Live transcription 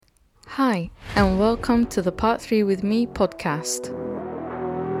Hi, and welcome to the Part 3 with Me podcast.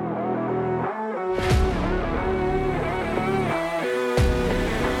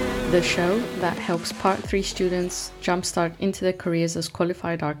 The show that helps Part 3 students jumpstart into their careers as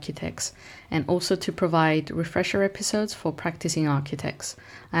qualified architects and also to provide refresher episodes for practicing architects.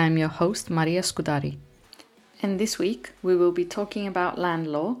 I am your host, Maria Scudari. And this week, we will be talking about land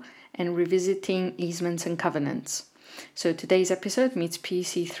law and revisiting easements and covenants. So today's episode meets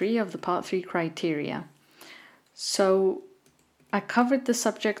PC 3 of the Part 3 criteria. So I covered the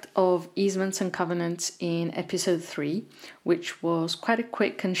subject of easements and covenants in episode 3, which was quite a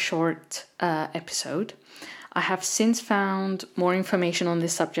quick and short episode. I have since found more information on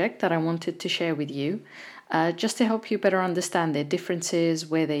this subject that I wanted to share with you, just to help you better understand their differences,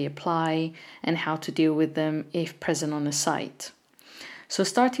 where they apply, and how to deal with them if present on a site. So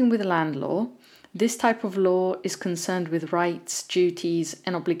starting with land law, this type of law is concerned with rights, duties,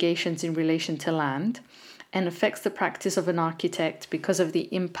 and obligations in relation to land and affects the practice of an architect because of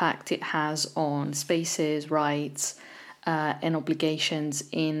the impact it has on spaces, rights, and obligations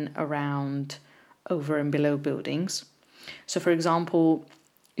in, around, over, and below buildings. So, for example,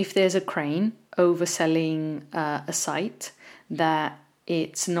 if there's a crane overselling a site that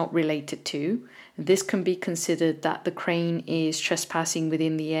it's not related to, this can be considered that the crane is trespassing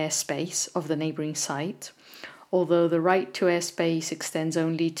within the airspace of the neighbouring site, although the right to airspace extends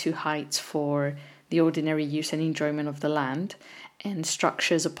only to heights for the ordinary use and enjoyment of the land and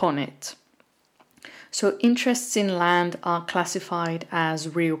structures upon it. So interests in land are classified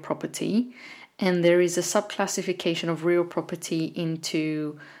as real property, and there is a subclassification of real property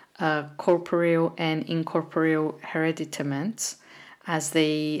into corporeal and incorporeal hereditaments, as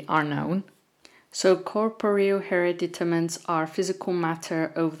they are known. So corporeal hereditaments are physical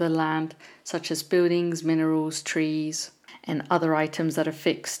matter over the land, such as buildings, minerals, trees, and other items that are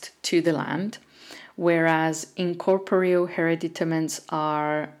fixed to the land, whereas incorporeal hereditaments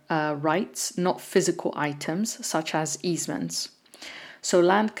are rights, not physical items, such as easements. So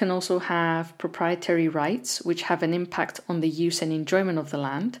land can also have proprietary rights, which have an impact on the use and enjoyment of the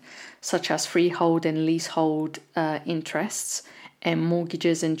land, such as freehold and leasehold interests, and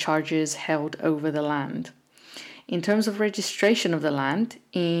mortgages and charges held over the land. In terms of registration of the land,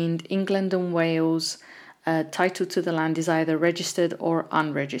 in England and Wales, title to the land is either registered or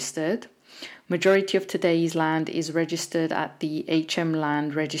unregistered. Majority of today's land is registered at the HM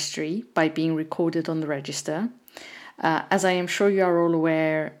Land Registry by being recorded on the register. As I am sure you are all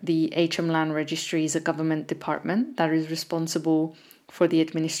aware, the HM Land Registry is a government department that is responsible for the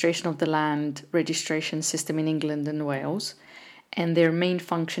administration of the land registration system in England and Wales. And their main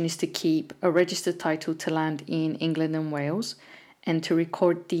function is to keep a registered title to land in England and Wales and to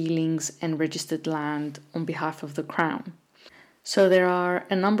record dealings and registered land on behalf of the Crown. So there are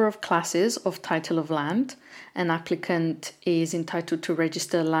a number of classes of title of land. An applicant is entitled to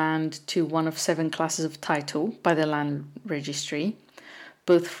register land to one of 7 classes of title by the Land Registry.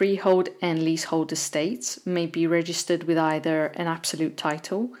 Both freehold and leasehold estates may be registered with either an absolute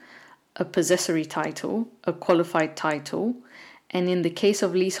title, a possessory title, a qualified title, and in the case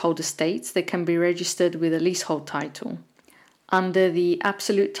of leasehold estates, they can be registered with a leasehold title. Under the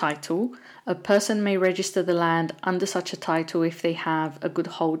absolute title, a person may register the land under such a title if they have a good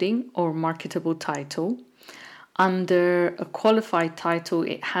holding or marketable title. Under a qualified title,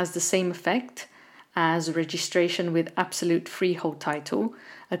 it has the same effect as registration with absolute freehold title,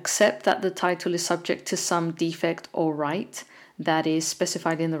 except that the title is subject to some defect or right that is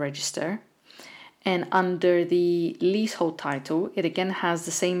specified in the register. And under the leasehold title, it again has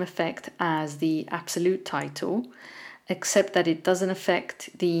the same effect as the absolute title, except that it doesn't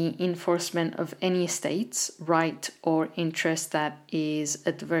affect the enforcement of any estate's right or interest that is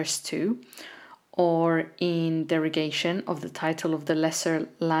adverse to, or in derogation of the title of the lesser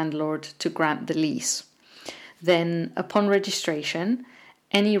landlord to grant the lease. Then, upon registration,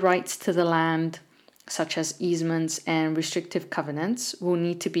 any rights to the land, such as easements and restrictive covenants, will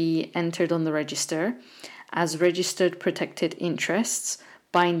need to be entered on the register as registered protected interests,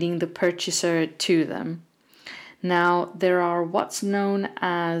 binding the purchaser to them. Now, there are what's known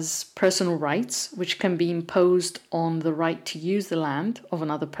as personal rights, which can be imposed on the right to use the land of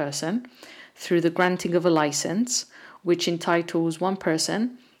another person through the granting of a license, which entitles one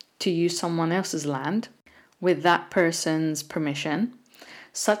person to use someone else's land with that person's permission.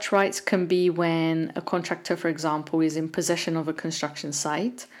 Such rights can be when a contractor, for example, is in possession of a construction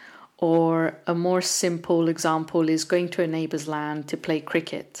site, or a more simple example is going to a neighbour's land to play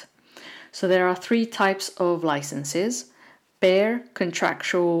cricket. So there are 3 types of licenses: bare,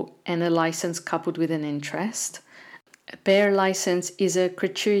 contractual, and a license coupled with an interest. Bare license is a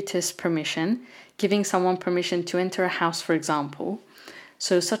gratuitous permission, giving someone permission to enter a house, for example.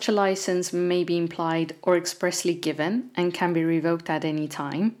 So such a license may be implied or expressly given and can be revoked at any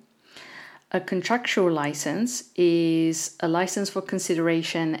time. A contractual license is a license for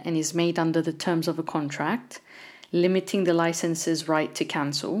consideration and is made under the terms of a contract, limiting the license's right to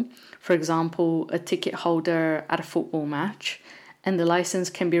cancel. For example, a ticket holder at a football match, and the license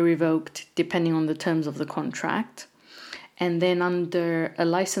can be revoked depending on the terms of the contract. And then under a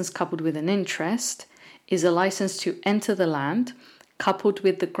license coupled with an interest is a license to enter the land coupled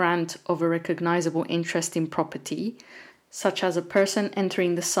with the grant of a recognizable interest in property, such as a person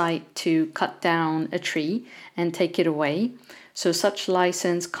entering the site to cut down a tree and take it away. So such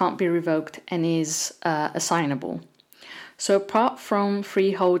license can't be revoked and is assignable. So apart from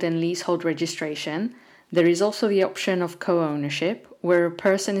freehold and leasehold registration, there is also the option of co-ownership, where a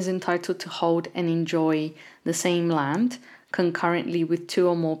person is entitled to hold and enjoy the same land concurrently with two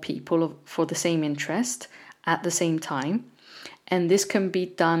or more people for the same interest at the same time. And this can be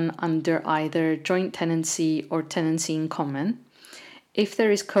done under either joint tenancy or tenancy in common. If there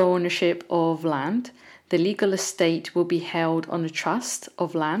is co-ownership of land, the legal estate will be held on a trust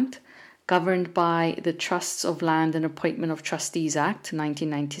of land governed by the Trusts of Land and Appointment of Trustees Act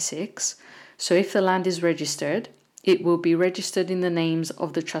 1996. So if the land is registered, it will be registered in the names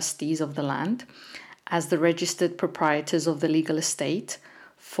of the trustees of the land as the registered proprietors of the legal estate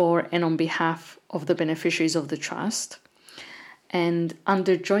for and on behalf of the beneficiaries of the trust. And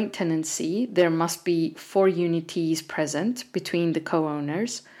under joint tenancy, there must be 4 unities present between the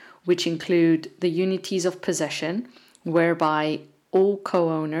co-owners, which include the unities of possession, whereby all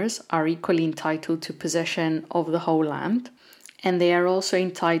co-owners are equally entitled to possession of the whole land, and they are also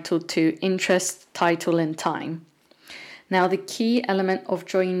entitled to interest, title, and time. Now, the key element of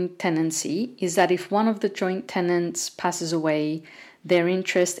joint tenancy is that if one of the joint tenants passes away, their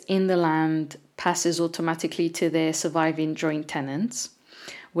interest in the land passes automatically to their surviving joint tenants,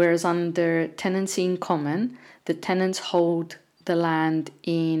 whereas under tenancy in common, the tenants hold the land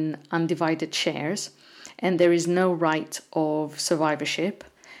in undivided shares, and there is no right of survivorship,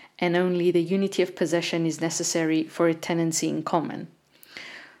 and only the unity of possession is necessary for a tenancy in common.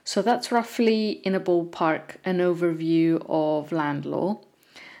 So that's roughly, in a ballpark, an overview of land law.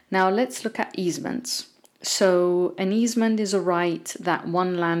 Now let's look at easements. So an easement is a right that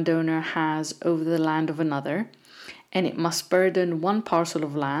one landowner has over the land of another, and it must burden one parcel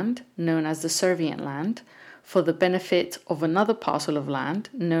of land, known as the servient land, for the benefit of another parcel of land,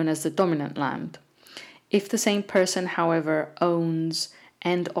 known as the dominant land. If the same person, however, owns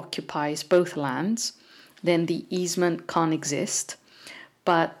and occupies both lands, then the easement can't exist.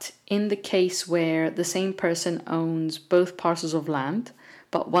 But in the case where the same person owns both parcels of land,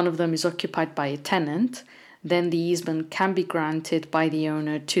 but one of them is occupied by a tenant, then the easement can be granted by the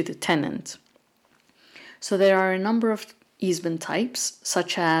owner to the tenant. So there are a number of easement types,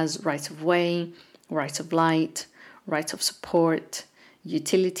 such as rights of way, rights of light, rights of support,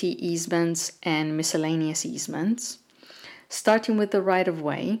 utility easements, and miscellaneous easements. Starting with the right of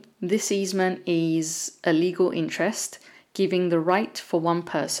way, this easement is a legal interest giving the right for one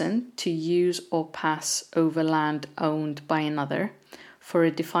person to use or pass over land owned by another for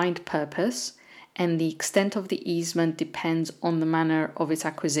a defined purpose, and the extent of the easement depends on the manner of its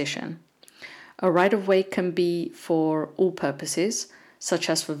acquisition. A right-of-way can be for all purposes, such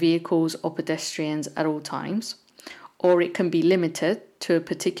as for vehicles or pedestrians at all times, or it can be limited to a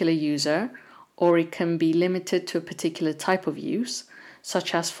particular user, or it can be limited to a particular type of use,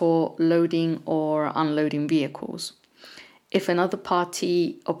 such as for loading or unloading vehicles. If another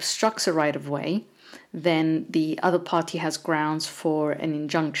party obstructs a right-of-way, then the other party has grounds for an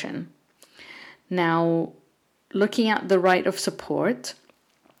injunction. Now, looking at the right of support,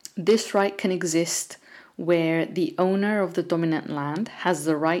 this right can exist where the owner of the dominant land has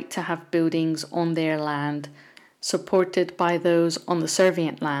the right to have buildings on their land supported by those on the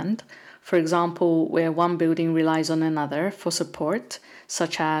servient land, for example, where one building relies on another for support,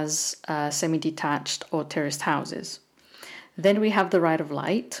 such as semi-detached or terraced houses. Then we have the right of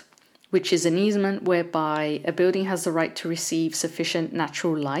light, which is an easement whereby a building has the right to receive sufficient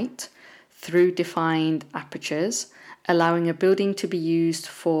natural light through defined apertures, allowing a building to be used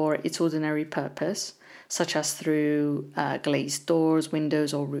for its ordinary purpose, such as through glazed doors,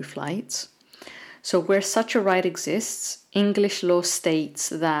 windows, or roof lights. So where such a right exists, English law states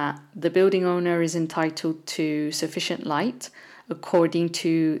that the building owner is entitled to sufficient light according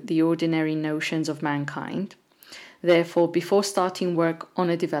to the ordinary notions of mankind. Therefore, before starting work on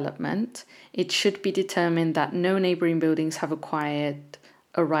a development, it should be determined that no neighboring buildings have acquired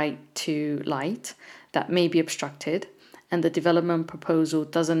a right to light that may be obstructed, and the development proposal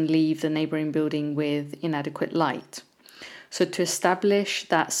doesn't leave the neighboring building with inadequate light. So to establish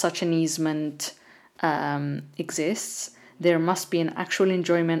that such an easement exists, there must be an actual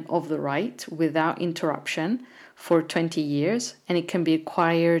enjoyment of the right without interruption for 20 years, and it can be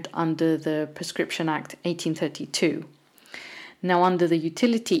acquired under the Prescription Act 1832. Now, under the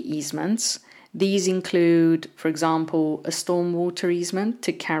utility easements, these include, for example, a stormwater easement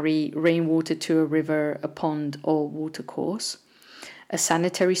to carry rainwater to a river, a pond, or watercourse, a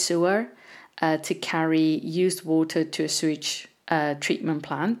sanitary sewer to carry used water to a sewage treatment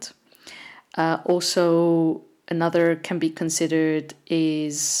plant. Also, another can be considered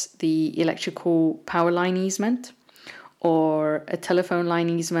is the electrical power line easement, or a telephone line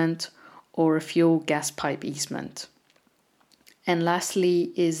easement, or a fuel gas pipe easement. And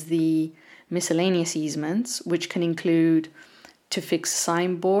lastly is the miscellaneous easements, which can include to fix a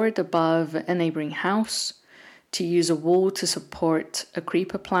signboard above a neighboring house, to use a wall to support a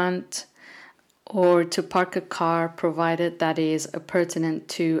creeper plant, or to park a car provided that is appurtenant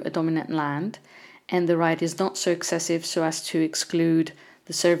to a dominant land and the right is not so excessive so as to exclude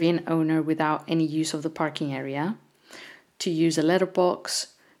the servient owner without any use of the parking area, to use a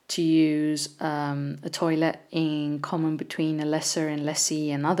letterbox, to use a toilet in common between a lessor and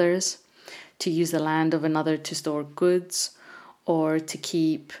lessee and others, to use the land of another to store goods, or to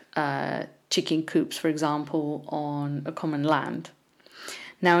keep chicken coops, for example, on a common land.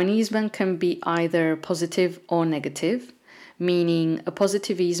 Now, an easement can be either positive or negative, meaning a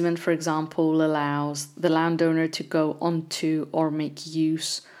positive easement, for example, allows the landowner to go onto or make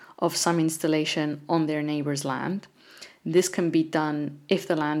use of some installation on their neighbor's land. This can be done if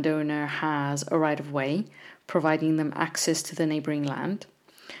the landowner has a right-of-way, providing them access to the neighboring land,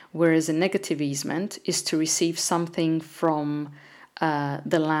 whereas a negative easement is to receive something from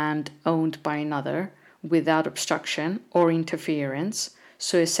the land owned by another without obstruction or interference.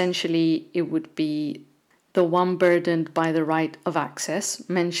 So essentially, it would be the one burdened by the right of access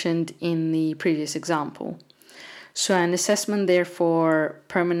mentioned in the previous example. So an assessment therefore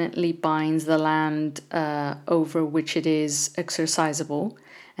permanently binds the land over which it is exercisable,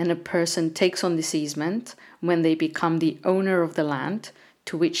 and a person takes on this easement when they become the owner of the land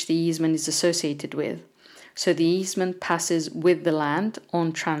to which the easement is associated with. So the easement passes with the land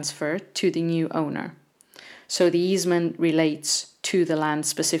on transfer to the new owner. So the easement relates to the land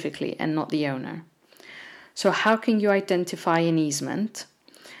specifically and not the owner. So how can you identify an easement?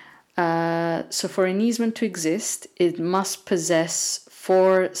 So for an easement to exist, it must possess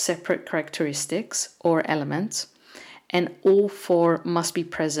 4 separate characteristics or elements, and all 4 must be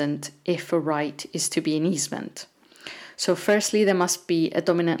present if a right is to be an easement. So firstly, there must be a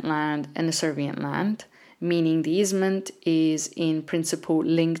dominant land and a servient land, meaning the easement is in principle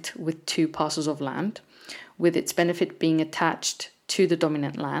linked with 2 parcels of land, with its benefit being attached to the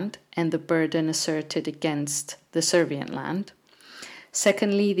dominant land and the burden asserted against the servient land.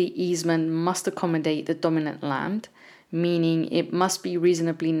 Secondly, the easement must accommodate the dominant land, meaning it must be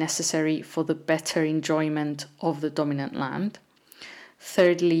reasonably necessary for the better enjoyment of the dominant land.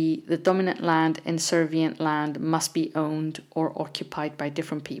 Thirdly, the dominant land and servient land must be owned or occupied by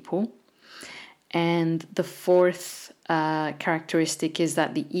different people. And the 4th characteristic is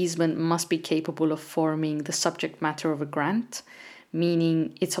that the easement must be capable of forming the subject matter of a grant,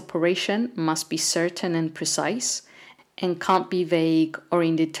 meaning its operation must be certain and precise and can't be vague or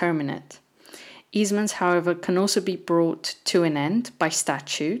indeterminate. Easements, however, can also be brought to an end by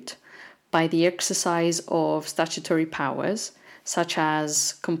statute, by the exercise of statutory powers, such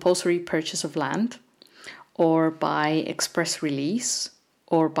as compulsory purchase of land, or by express release,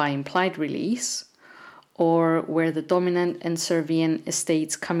 or by implied release, or where the dominant and servient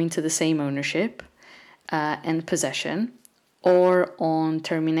estates come into the same ownership and possession, or on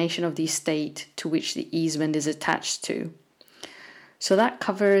termination of the estate to which the easement is attached to. So that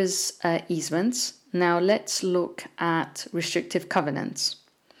covers easements. Now let's look at restrictive covenants.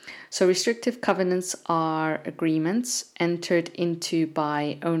 So restrictive covenants are agreements entered into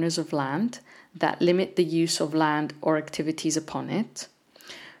by owners of land that limit the use of land or activities upon it.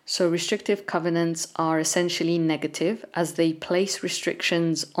 So restrictive covenants are essentially negative as they place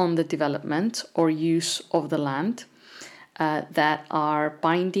restrictions on the development or use of the land that are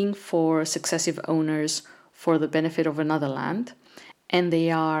binding for successive owners for the benefit of another land, and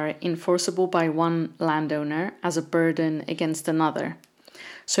they are enforceable by one landowner as a burden against another.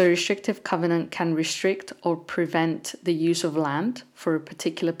 So a restrictive covenant can restrict or prevent the use of land for a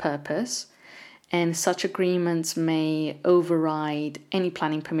particular purpose, and such agreements may override any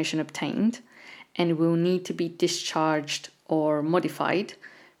planning permission obtained and will need to be discharged or modified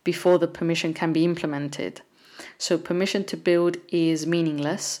before the permission can be implemented. So permission to build is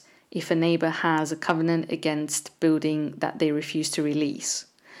meaningless if a neighbor has a covenant against building that they refuse to release.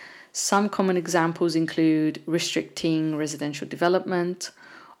 Some common examples include restricting residential development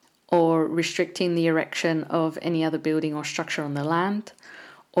or restricting the erection of any other building or structure on the land,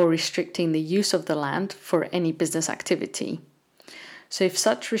 or restricting the use of the land for any business activity. So if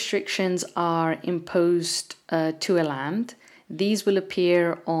such restrictions are imposed to a land, these will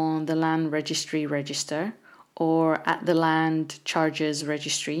appear on the land registry register or at the land charges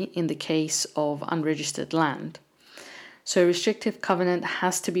registry in the case of unregistered land. So a restrictive covenant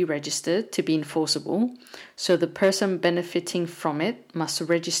has to be registered to be enforceable, so the person benefiting from it must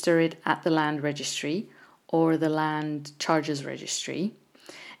register it at the land registry or the land charges registry.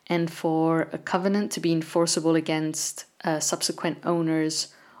 And for a covenant to be enforceable against subsequent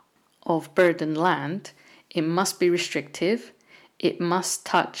owners of burdened land, it must be restrictive, it must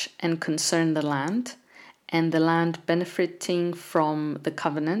touch and concern the land, and the land benefiting from the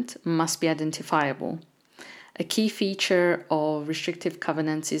covenant must be identifiable. A key feature of restrictive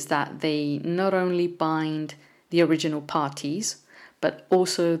covenants is that they not only bind the original parties, but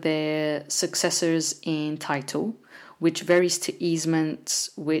also their successors in title, which varies to easements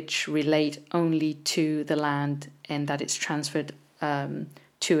which relate only to the land and that it's transferred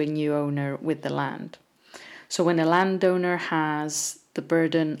to a new owner with the land. So when a landowner has the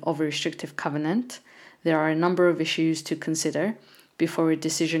burden of a restrictive covenant, there are a number of issues to consider before a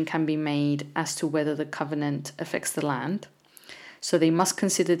decision can be made as to whether the covenant affects the land. So they must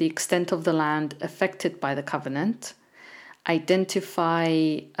consider the extent of the land affected by the covenant,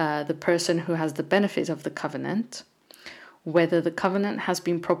 identify the person who has the benefit of the covenant, whether the covenant has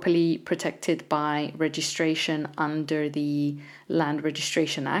been properly protected by registration under the Land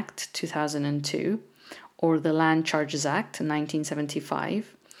Registration Act 2002 or the Land Charges Act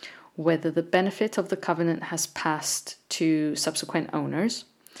 1975, whether the benefit of the covenant has passed to subsequent owners,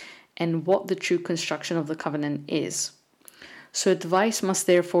 and what the true construction of the covenant is. So advice must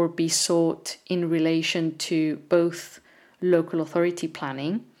therefore be sought in relation to both local authority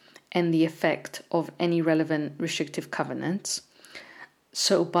planning and the effect of any relevant restrictive covenants.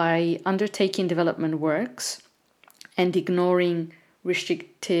 So by undertaking development works and ignoring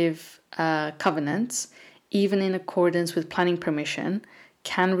restrictive covenants, even in accordance with planning permission,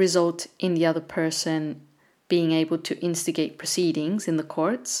 can result in the other person being able to instigate proceedings in the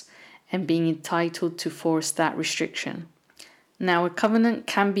courts and being entitled to force that restriction. Now, a covenant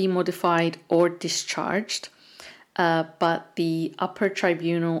can be modified or discharged, but the upper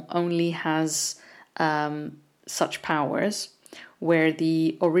tribunal only has such powers where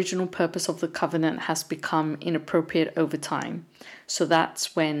the original purpose of the covenant has become inappropriate over time. So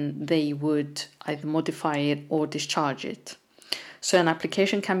that's when they would either modify it or discharge it. So an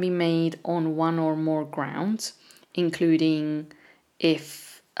application can be made on one or more grounds, including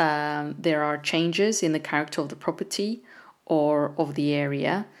if there are changes in the character of the property or of the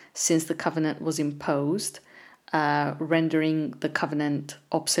area since the covenant was imposed, rendering the covenant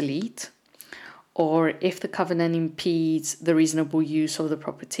obsolete, or if the covenant impedes the reasonable use of the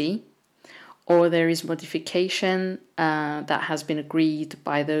property, or there is modification that has been agreed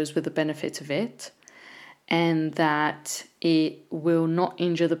by those with the benefit of it, and that it will not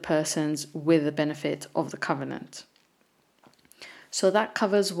injure the persons with the benefit of the covenant. So that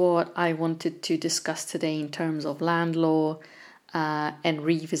covers what I wanted to discuss today in terms of land law and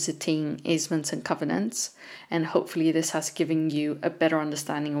revisiting easements and covenants. And hopefully this has given you a better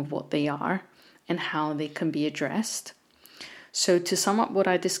understanding of what they are and how they can be addressed. So to sum up what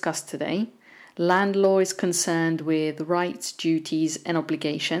I discussed today, land law is concerned with rights, duties, and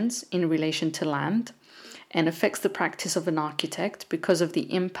obligations in relation to land, and affects the practice of an architect because of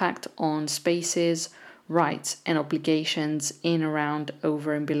the impact on spaces, rights, and obligations in, around,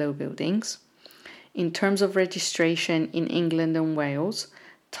 over, and below buildings. In terms of registration in England and Wales,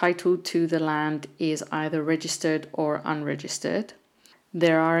 title to the land is either registered or unregistered.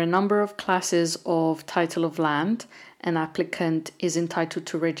 There are a number of classes of title of land an applicant is entitled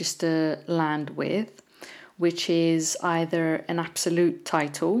to register land with, which is either an absolute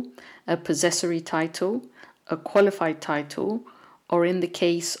title, a possessory title, a qualified title, or in the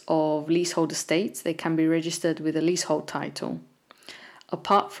case of leasehold estates, they can be registered with a leasehold title.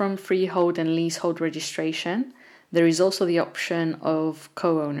 Apart from freehold and leasehold registration, there is also the option of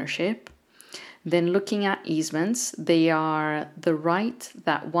co-ownership. Then looking at easements, they are the right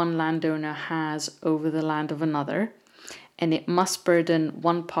that one landowner has over the land of another, and it must burden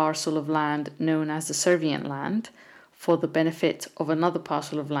one parcel of land known as the servient land for the benefit of another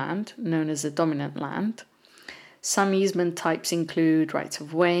parcel of land known as the dominant land. Some easement types include rights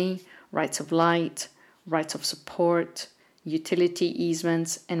of way, rights of light, rights of support, utility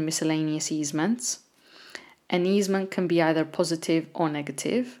easements, and miscellaneous easements. An easement can be either positive or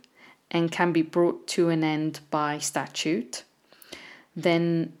negative and can be brought to an end by statute.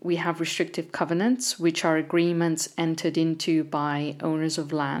 Then we have restrictive covenants, which are agreements entered into by owners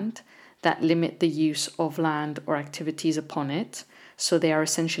of land that limit the use of land or activities upon it. So they are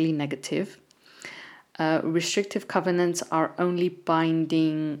essentially negative. Restrictive covenants are only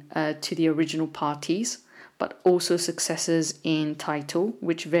binding to the original parties, but also successors in title,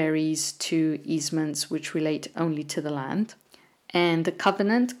 which varies to easements which relate only to the land. And the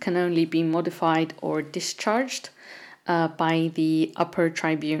covenant can only be modified or discharged by the upper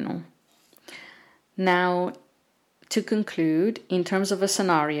tribunal. Now, to conclude, in terms of a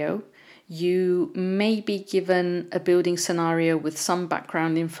scenario, you may be given a building scenario with some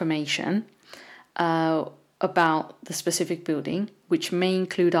background information about the specific building, which may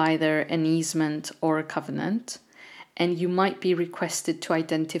include either an easement or a covenant, and you might be requested to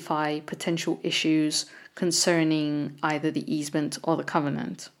identify potential issues concerning either the easement or the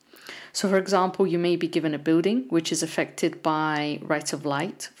covenant. So, for example, you may be given a building which is affected by rights of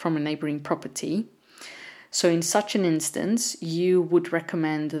light from a neighboring property. So in such an instance, you would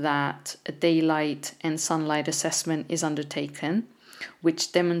recommend that a daylight and sunlight assessment is undertaken,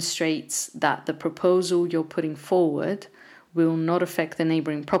 which demonstrates that the proposal you're putting forward will not affect the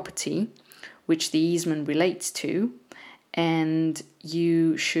neighboring property, which the easement relates to, and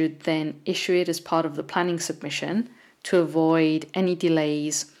you should then issue it as part of the planning submission to avoid any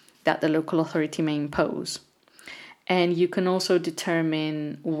delays that the local authority may impose. And you can also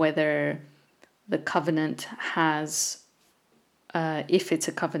determine whether the covenant has, if it's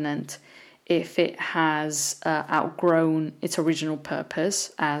a covenant, if it has outgrown its original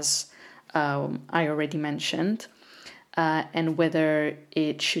purpose, as I already mentioned, and whether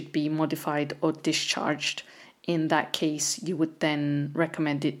it should be modified or discharged. In that case, you would then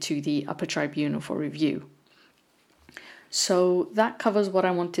recommend it to the upper tribunal for review. So that covers what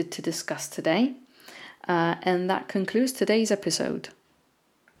I wanted to discuss today, and that concludes today's episode.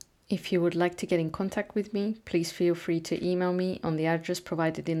 If you would like to get in contact with me, please feel free to email me on the address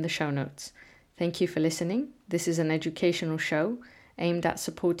provided in the show notes. Thank you for listening. This is an educational show aimed at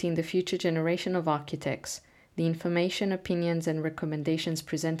supporting the future generation of architects. The information, opinions, and recommendations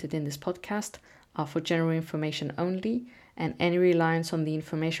presented in this podcast are for general information only, and any reliance on the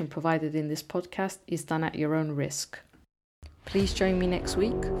information provided in this podcast is done at your own risk. Please join me next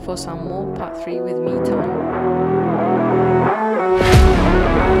week for some more Part 3 with me time.